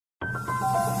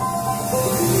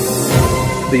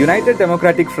The United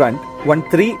Democratic Front won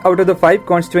 3 out of the 5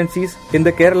 constituencies in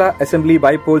the Kerala Assembly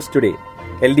bypolls today.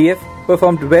 LDF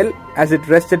performed well as it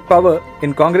wrested power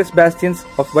in Congress bastions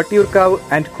of Vattiyoorkavu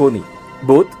and Konni,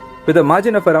 both with a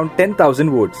margin of around 10,000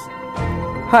 votes.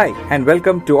 Hi and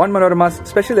welcome to Onmanorama's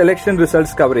special election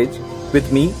results coverage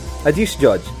with me, Ajish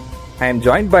George. I am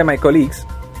joined by my colleagues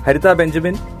Haritha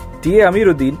Benjamin, T.A.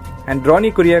 Ameerdheen and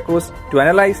Ronnie Kuriakose to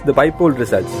analyse the bypoll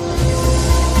results.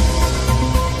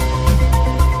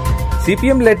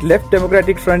 CPM-led Left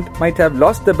Democratic Front might have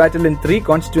lost the battle in 3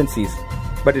 constituencies,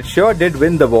 but it sure did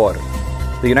win the war.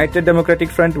 The United Democratic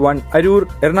Front won Arur,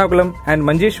 Ernakulam and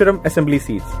Manjeshwaram assembly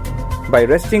seats. By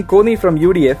wresting Konni from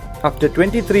UDF after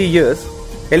 23 years,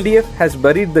 LDF has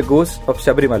buried the ghost of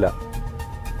Sabarimala.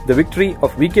 The victory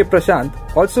of V.K. Prashant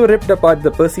also ripped apart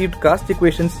the perceived caste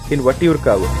equations in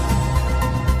Vattiyoorkavu.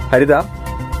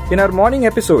 Haritha, in our morning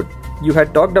episode, you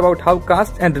had talked about how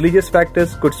caste and religious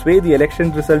factors could sway the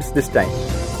election results this time.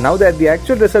 Now that the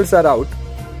actual results are out,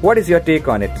 what is your take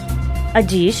on it?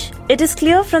 Ajish, it is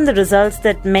clear from the results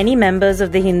that many members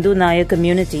of the Hindu Nair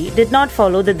community did not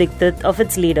follow the diktat of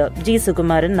its leader, G.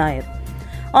 Sukumaran Nair.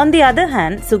 On the other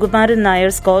hand, Sukumaran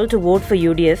Nair's call to vote for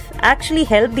UDF actually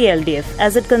helped the LDF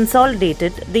as it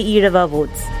consolidated the Eezhava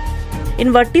votes. In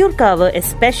Vattiyoorkavu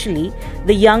especially,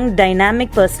 the young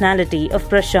dynamic personality of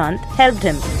Prashant helped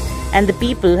him, and the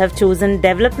people have chosen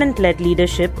development-led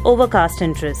leadership over caste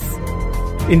interests.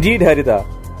 Indeed, Haritha,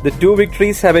 the 2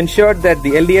 victories have ensured that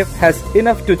the LDF has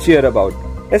enough to cheer about,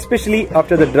 especially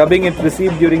after the drubbing it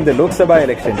received during the Lok Sabha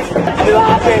elections.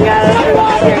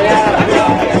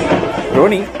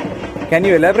 Ronnie, can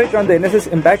you elaborate on the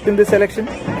NSS impact in this election?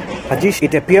 Ajish,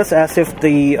 it appears as if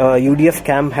the UDF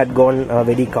camp had gone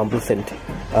very complacent.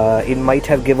 It might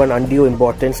have given undue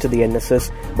importance to the NSS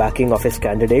backing of its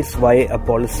candidates via a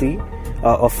policy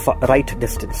of right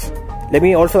distance. Let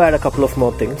me also add a couple of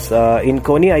more things. In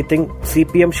Konni, I think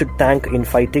CPM should thank In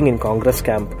Fighting in Congress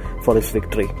camp for its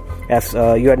victory. As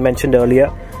you had mentioned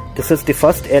earlier, this is the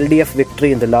first LDF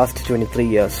victory in the last 23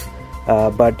 years.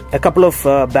 But a couple of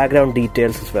background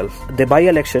details as well. The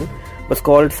by-election was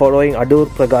called following Adur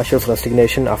Prakash's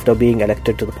resignation after being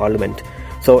elected to the parliament.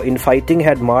 So In Fighting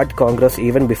had marred Congress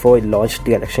even before it launched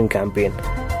the election campaign.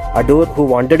 Adur, who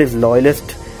wanted his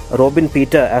loyalist Robin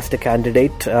Peter as the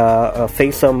candidate,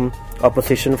 faced some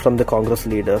opposition from the Congress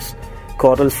leaders.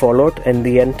 Quarrels followed. In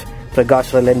the end,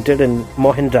 Prakash relented and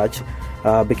Mohan Raj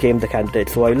became the candidate.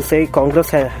 So I will say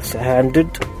Congress has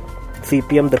handed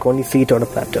CPM the Konni seat on a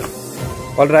platter.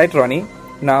 Alright, Ronnie.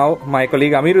 Now, my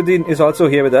colleague Ameerdheen is also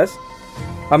here with us.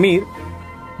 Ameer,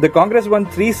 the Congress won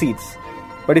 3 seats.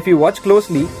 But if you watch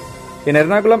closely, in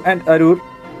Ernakulam and Arur,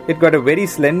 it got a very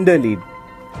slender lead.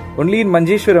 Only in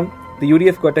Manjeshwaram, the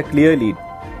UDF got a clear lead.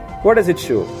 What does it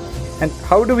show? And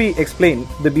how do we explain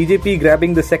the BJP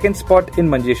grabbing the 2nd spot in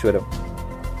Manjeshwaram?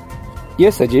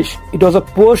 Yes, Ajish, it was a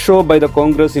poor show by the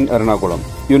Congress in Ernakulam.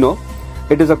 You know,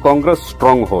 it is a Congress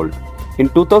stronghold. In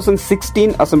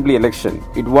 2016 assembly election,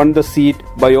 it won the seat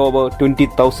by over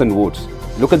 20,000 votes.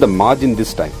 Look at the margin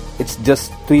this time. It's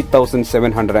just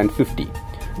 3,750.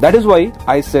 That is why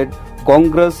I said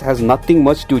Congress has nothing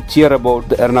much to cheer about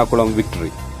the Ernakulam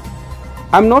victory.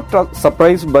 I'm not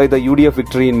surprised by the UDF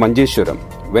victory in Manjeshwaram.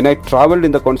 When I travelled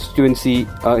in the constituency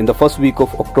in the first week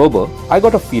of October, I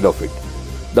got a feel of it.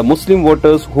 The Muslim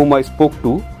voters whom I spoke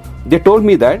to, they told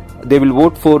me that they will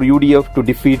vote for UDF to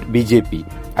defeat BJP.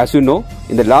 As you know,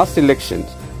 in the last elections,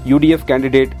 UDF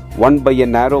candidate won by a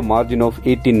narrow margin of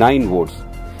 89 votes.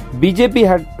 BJP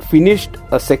had finished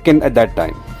a second at that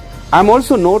time. I am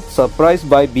also not surprised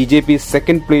by BJP's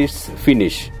 2nd place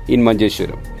finish in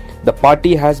Manjeshwaram. The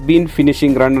party has been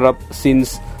finishing runner-up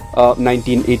since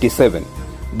 1987.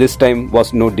 This time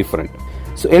was no different.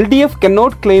 So LDF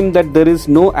cannot claim that there is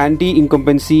no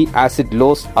anti-incumbency as it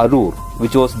lost Arur,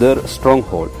 which was their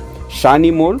stronghold.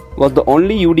 Shani Mol was the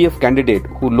only UDF candidate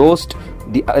who lost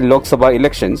the Lok Sabha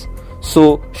elections,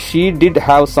 so she did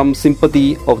have some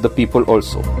sympathy of the people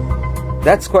also.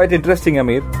 That's quite interesting,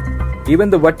 Ameer.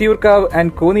 Even the Vattiyoorkavu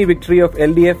and Konni victory of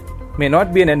LDF may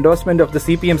not be an endorsement of the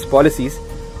CPM's policies,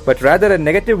 but rather a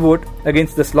negative vote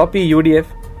against the sloppy UDF,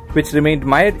 which remained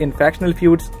mired in factional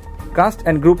feuds, caste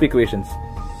and group equations.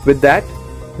 With that,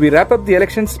 we wrap up the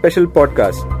election special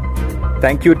podcast.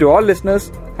 Thank you to all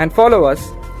listeners and follow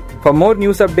us for more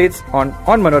news updates on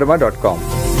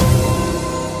onmanorama.com.